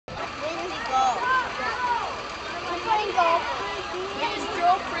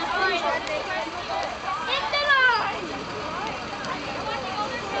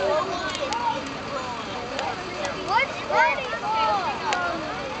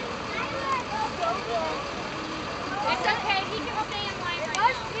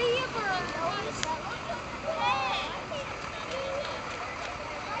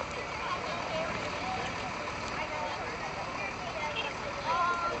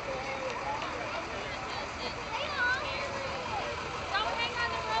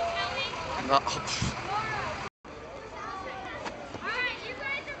What's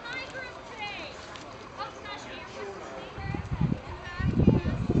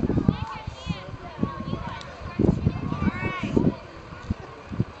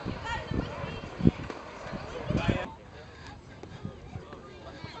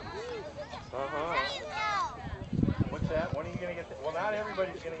that? When are you going to get the, well, not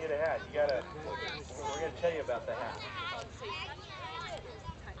everybody's going to get a hat. You gotta, we're going to tell you about the hat.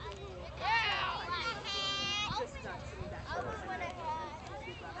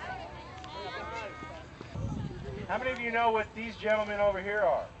 How many of you know what these gentlemen over here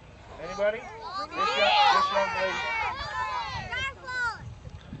are? Anybody? This young lady.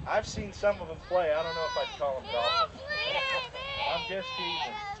 I've seen some of them play. I don't know if I'd call them golfers. I'm just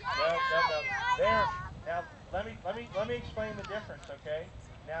teasing. No. There. Now, let me explain the difference, okay?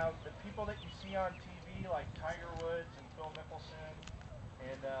 Now, the people that you see on TV, like Tiger Woods and Phil Mickelson,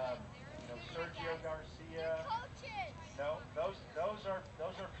 and Sergio Garcia. No, those are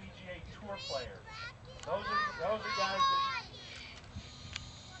PGA Tour players.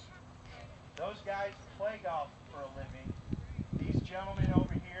 Those guys play golf for a living. These gentlemen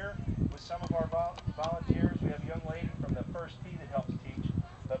over here, with some of our volunteers, we have a young lady from the first tee that helps teach,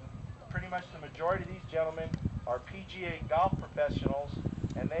 but pretty much the majority of these gentlemen are PGA golf professionals,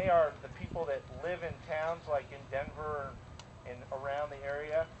 and they are the people that live in towns like in Denver and around the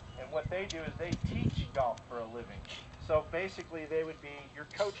area, and what they do is they teach golf for a living. So basically they would be your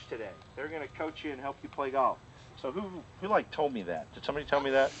coach today. They're going to coach you and help you play golf. So who told me that? Did somebody tell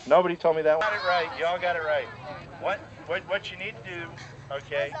me that? Nobody told me that. Got it right. Y'all got it right. What you need to do,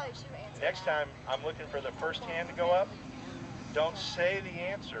 okay, next time I'm looking for the first hand to go up, don't say the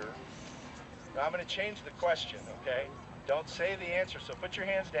answer. Now I'm going to change the question, okay? Don't say the answer. So put your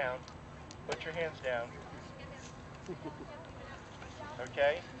hands down. Put your hands down.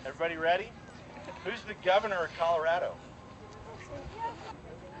 Okay, everybody ready? Who's the governor of Colorado?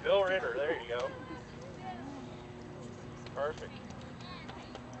 Bill Ritter, there you go. Perfect.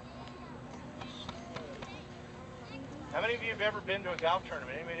 How many of you have ever been to a golf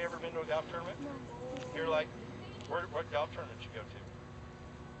tournament? Anybody ever been to a golf tournament? You're like, what golf tournament did you go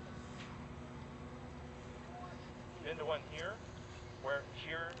to? Been to one here?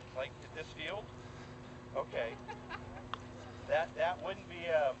 Here, like at this field? Okay. That wouldn't be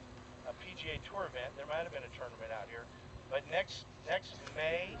a PGA Tour event. There might have been a tournament out here. But next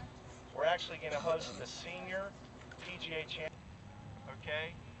May, we're actually going to host the senior PGA Championship.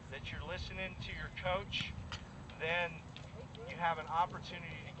 Okay? That you're listening to your coach. Then you have an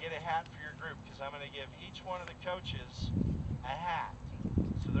opportunity to get a hat for your group, because I'm going to give each one of the coaches a hat.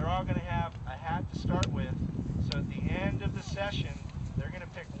 So they're all going to have a hat to start with. So at the end of the session, they're going to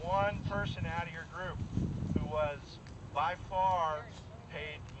pick one person out of your group who was by far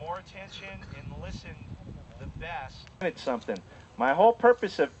paid more attention and listened the best. It's something. My whole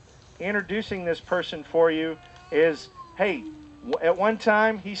purpose of introducing this person for you is, hey, at one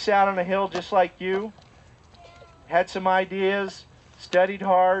time he sat on a hill just like you, had some ideas, studied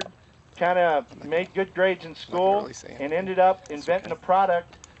hard, kind of made good grades in school, and ended up inventing a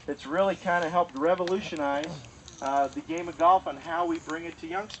product that's really kind of helped revolutionize the game of golf and how we bring it to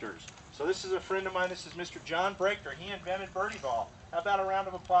youngsters. So this is a friend of mine. This is Mr. John Breaker. He invented BirdieBall. How about a round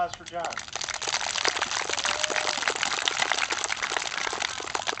of applause for John?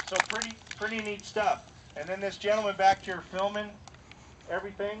 So pretty neat stuff. And then this gentleman back here filming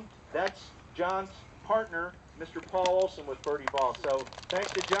everything, that's John's partner, Mr. Paul Olson with BirdieBall. So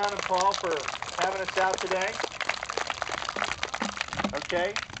thanks to John and Paul for having us out today.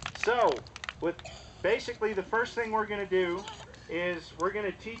 Okay, so basically the first thing we're going to do is we're going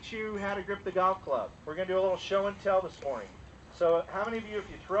to teach you how to grip the golf club. We're going to do a little show and tell this morning. So how many of you, if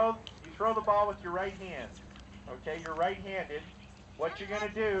you throw the ball with your right hand, okay, you're right-handed, what you're going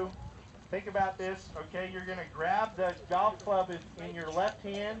to do, think about this, okay, you're going to grab the golf club in your left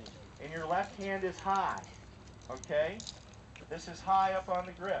hand, and your left hand is high, okay? This is high up on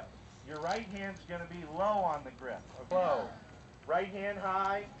the grip. Your right hand's going to be low on the grip, low. Right hand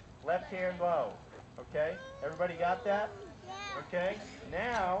high, left hand low, okay? Everybody got that? Okay,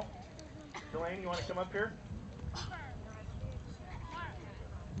 now, Delaney, you want to come up here?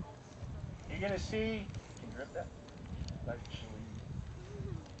 You're going to see, can you grip that? Actually,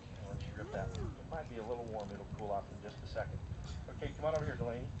 I'll let you grip that. It might be a little warm. It'll cool off in just a second. Okay, come on over here,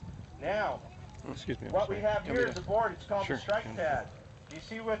 Delaney. Now, what we have here is a board. It's called the strike pad. Do you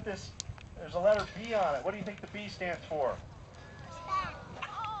see what this, there's a letter B on it. What do you think the B stands for?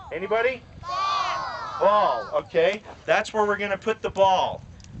 Anybody? Ball, okay. That's where we're going to put the ball.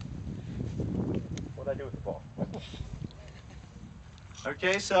 What did I do with the ball?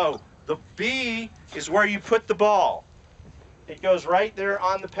 Okay, so The B is where you put the ball. It goes right there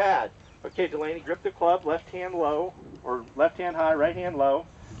on the pad. Okay, Delaney, grip the club, left hand low, or left hand high, right hand low.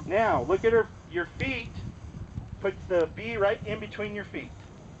 Now, look at your feet. Put the B right in between your feet,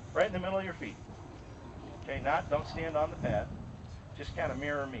 right in the middle of your feet. Okay, don't stand on the pad. Just kind of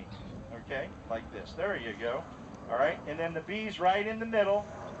mirror me, okay, like this. There you go. All right, and then the B's right in the middle.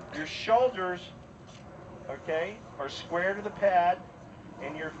 Your shoulders, okay, are square to the pad,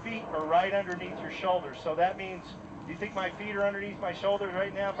 and your feet are right underneath your shoulders. So that means, do you think my feet are underneath my shoulders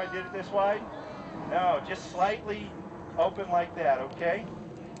right now if I did it this wide? No, just slightly open like that, okay?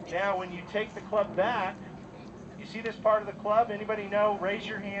 Now, when you take the club back, you see this part of the club? Anybody know? Raise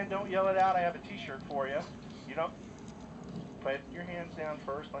your hand, don't yell it out. I have a t-shirt for you. You don't put your hands down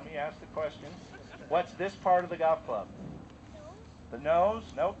first. Let me ask the question. What's this part of the golf club? The nose?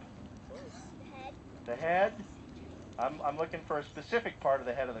 Nope. The head? I'm looking for a specific part of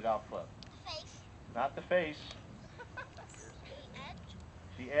the head of the golf club. The face. Not the face.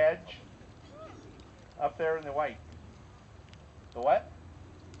 The edge. Up there in the white. The what?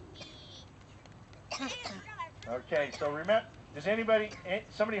 Okay, so remember, does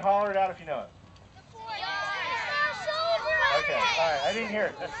somebody holler it out if you know it? Okay, all right, I didn't hear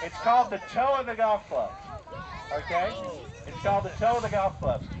it. It's called the toe of the golf club. Okay? It's called the toe of the golf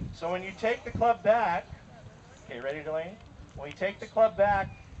club. So when you take the club back, okay, ready, Delaney? When you take the club back,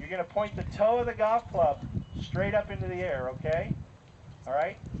 you're going to point the toe of the golf club straight up into the air, okay? All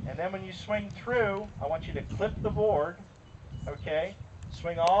right? And then when you swing through, I want you to clip the board, okay?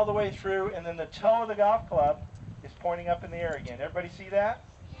 Swing all the way through, and then the toe of the golf club is pointing up in the air again. Everybody see that?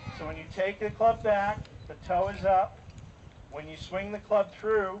 So when you take the club back, the toe is up. When you swing the club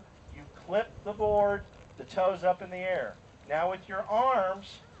through, you clip the board, the toe's up in the air. Now with your arms,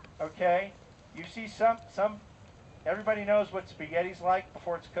 okay, you see everybody knows what spaghetti's like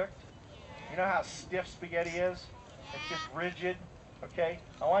before it's cooked? You know how stiff spaghetti is? It's just rigid, okay?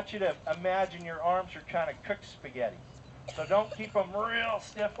 I want you to imagine your arms are kind of cooked spaghetti. So don't keep them real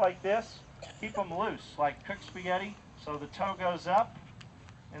stiff like this. Keep them loose, like cooked spaghetti. So the toe goes up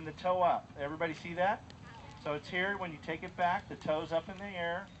and the toe up. Everybody see that? So it's here. When you take it back, the toe's up in the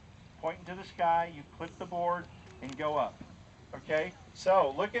air, pointing to the sky. You clip the board and go up. Okay?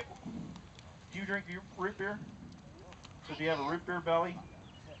 So look at, do you drink root beer? So do you have a root beer belly?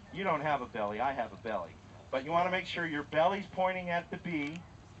 You don't have a belly. I have a belly. But you want to make sure your belly's pointing at the B,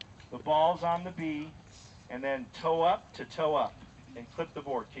 the ball's on the B, and then toe up to toe up and clip the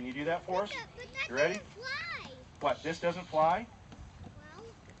board. Can you do that for us? You ready? Fly. What, this doesn't fly? Well,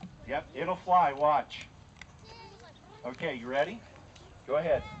 Yep, it'll fly. Watch. Okay, you ready? Go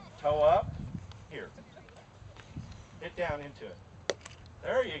ahead. Toe up. Here. Get down into it.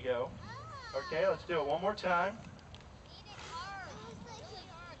 There you go. Okay, let's do it one more time.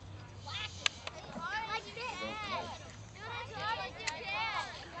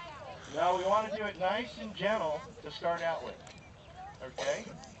 Now we want to do it nice and gentle to start out with. Okay?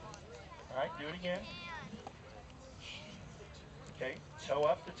 All right, do it again. Okay, toe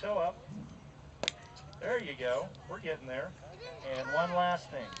up to toe up. There you go. We're getting there. And one last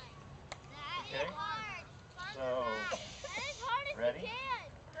thing. Okay? So, ready?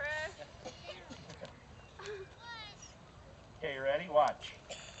 Okay, you ready? Watch.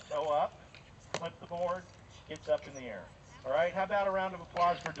 Toe up, flip the board, gets up in the air. All right, how about a round of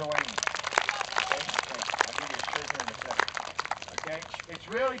applause for Delaney? Okay, thanks. I'll give you a shirt here in a second. Okay, it's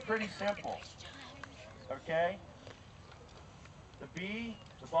really pretty simple. Okay? The B,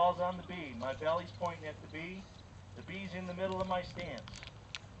 the ball's on the B. My belly's pointing at the B. The B's in the middle of my stance.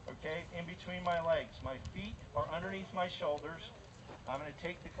 Okay, in between my legs. My feet are underneath my shoulders. I'm going to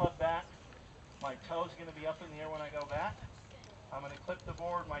take the club back. My toe's going to be up in the air when I go back. I'm going to clip the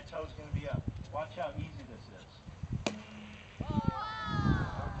board. My toe's going to be up. Watch how easy this is.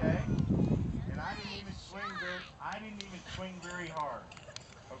 Okay? And I didn't even swing very hard.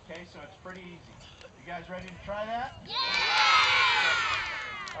 Okay, so it's pretty easy. You guys ready to try that? yeah!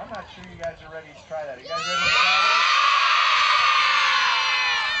 I'm not sure you guys are ready to try that. Are you guys ready to try that?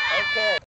 Okay.